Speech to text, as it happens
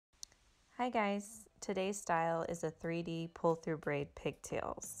Hi guys, today's style is a 3D pull-through braid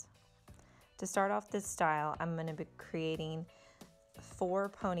pigtails. To start off this style, I'm going to be creating 4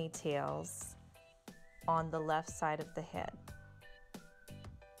 ponytails on the left side of the head.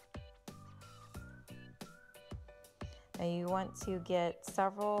 Now you want to get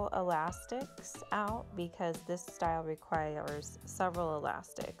several elastics out because this style requires several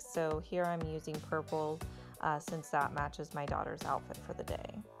elastics. So here I'm using purple since that matches my daughter's outfit for the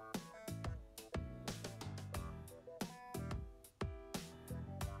day.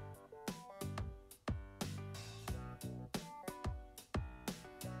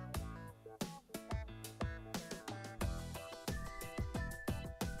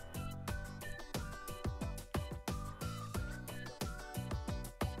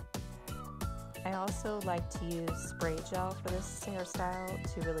 I also like to use spray gel for this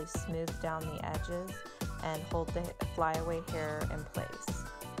hairstyle to really smooth down the edges and hold the flyaway hair in place.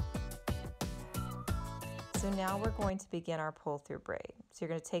 So now we're going to begin our pull through braid. So you're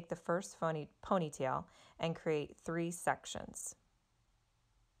going to take the first ponytail and create 3 sections.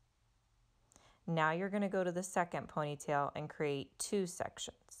 Now you're going to go to the second ponytail and create 2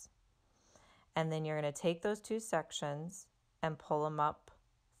 sections. And then you're going to take those 2 sections and pull them up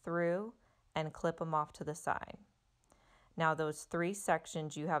through and clip them off to the side. Now those 3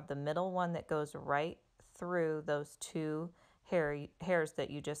 sections, you have the middle one that goes right through those 2 hairs that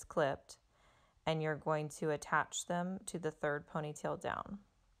you just clipped, and you're going to attach them to the 3rd ponytail down.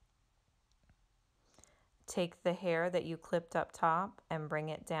 Take the hair that you clipped up top and bring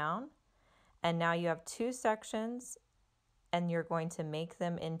it down, and now you have 2 sections and you're going to make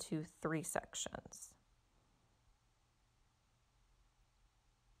them into 3 sections.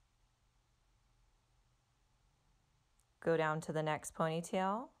 Go down to the next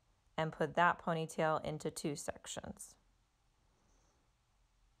ponytail and put that ponytail into 2 sections.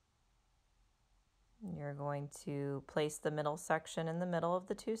 You're going to place the middle section in the middle of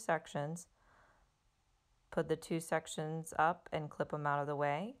the 2 sections, put the 2 sections up and clip them out of the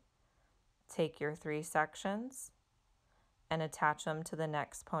way. Take your 3 sections and attach them to the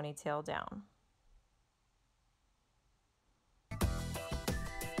next ponytail down.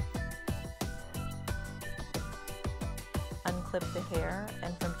 Unclip the hair,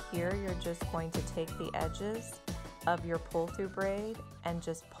 and from here you're just going to take the edges of your pull through braid and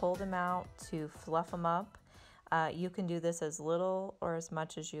just pull them out to fluff them up. You can do this as little or as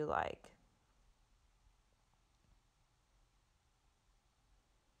much as you like.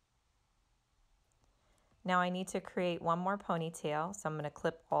 Now I need to create one more ponytail, so I'm going to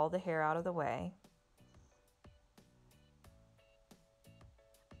clip all the hair out of the way.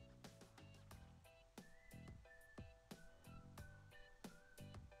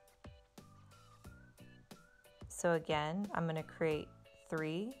 So again, I'm going to create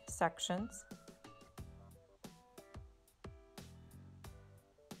 3 sections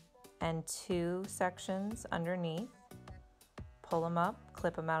and 2 sections underneath, pull them up,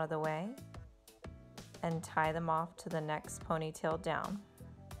 clip them out of the way, and tie them off to the next ponytail down.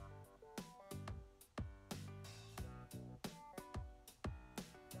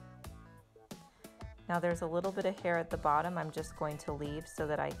 Now there's a little bit of hair at the bottom I'm just going to leave so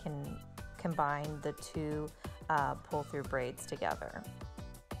that I can combine the 2 pull-through braids together.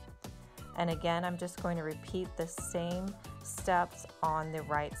 And again, I'm just going to repeat the same steps on the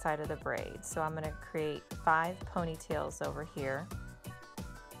right side of the braid. So I'm going to create 5 ponytails over here.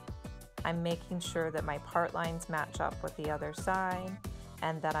 I'm making sure that my part lines match up with the other side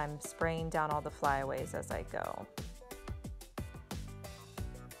and that I'm spraying down all the flyaways as I go.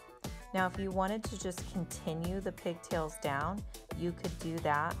 Now if you wanted to just continue the pigtails down, you could do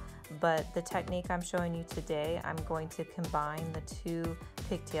that, but the technique I'm showing you today, I'm going to combine the 2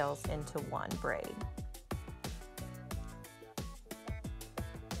 pigtails into 1 braid.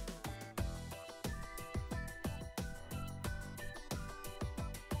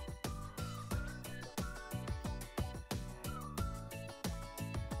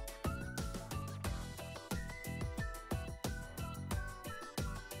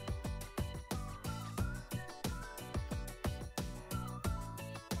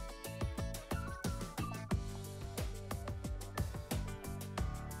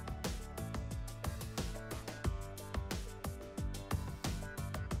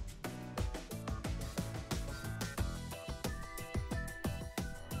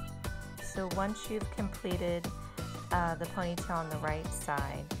 So once you've completed the ponytail on the right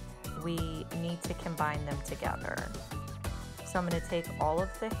side, we need to combine them together. So I'm going to take all of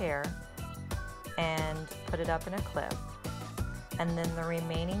the hair and put it up in a clip, and then the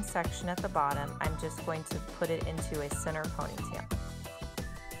remaining section at the bottom, I'm just going to put it into a center ponytail.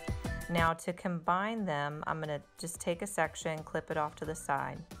 Now to combine them, I'm going to just take a section, clip it off to the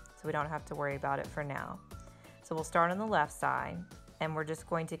side so we don't have to worry about it for now. So we'll start on the left side and we're just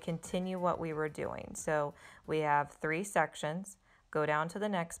going to continue what we were doing. So we have 3 sections, go down to the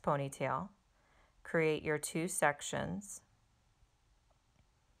next ponytail, create your 2 sections,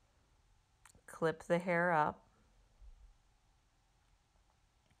 clip the hair up,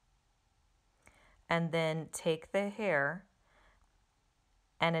 and then take the hair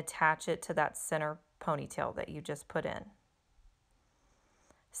and attach it to that center ponytail that you just put in.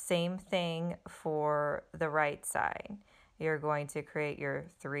 Same thing for the right side. You're going to create your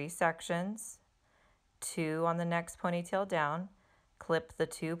 3 sections, 2 on the next ponytail down, clip the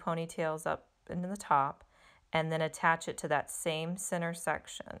 2 ponytails up into the top, and then attach it to that same center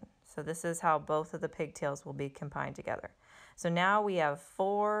section. So this is how both of the pigtails will be combined together. So now we have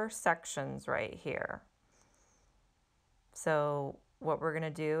 4 sections right here. So what we're going to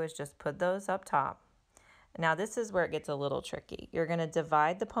do is just put those up top. Now this is where it gets a little tricky. You're going to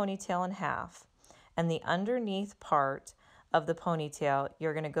divide the ponytail in half, and the underneath part of the ponytail,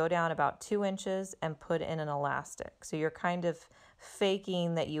 you're going to go down about 2 inches and put in an elastic. So you're kind of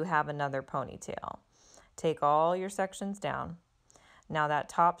faking that you have another ponytail. Take all your sections down. Now that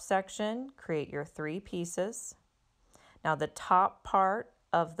top section, create your 3 pieces. Now the top part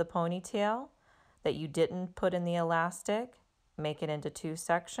of the ponytail that you didn't put in the elastic, make it into 2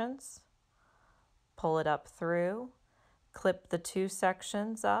 sections. Pull it up through, clip the 2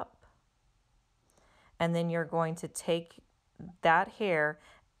 sections up, and then you're going to take that hair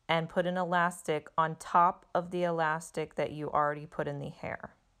and put an elastic on top of the elastic that you already put in the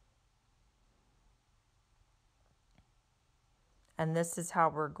hair. And this is how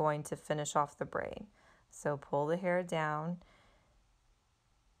we're going to finish off the braid. So pull the hair down,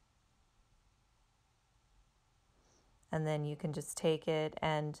 and then you can just take it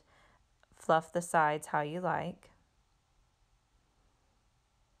and fluff the sides how you like.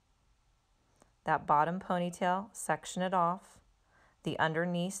 That bottom ponytail, section it off. The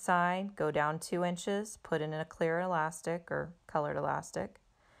underneath side, go down 2 inches, put in a clear elastic or colored elastic.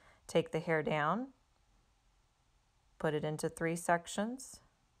 Take the hair down, put it into 3 sections.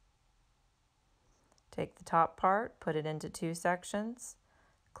 Take the top part, put it into 2 sections,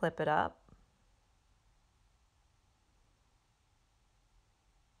 clip it up.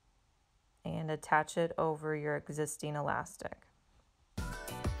 And attach it over your existing elastic.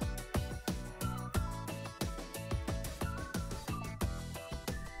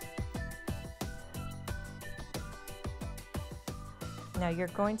 Now you're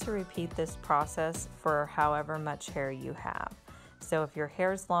going to repeat this process for however much hair you have. So if your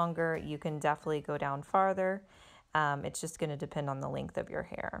hair's longer, you can definitely go down farther. It's just going to depend on the length of your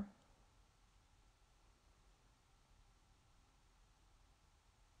hair.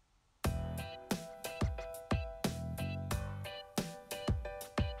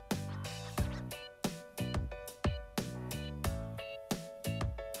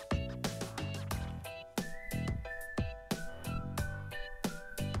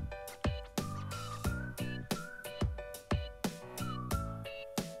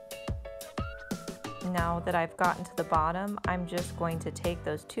 Now that I've gotten to the bottom, I'm just going to take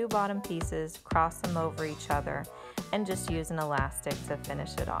those 2 bottom pieces, cross them over each other, and just use an elastic to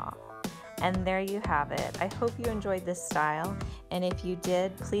finish it off. And there you have it. I hope you enjoyed this style, and if you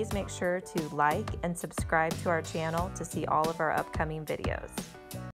did, please make sure to like and subscribe to our channel to see all of our upcoming videos.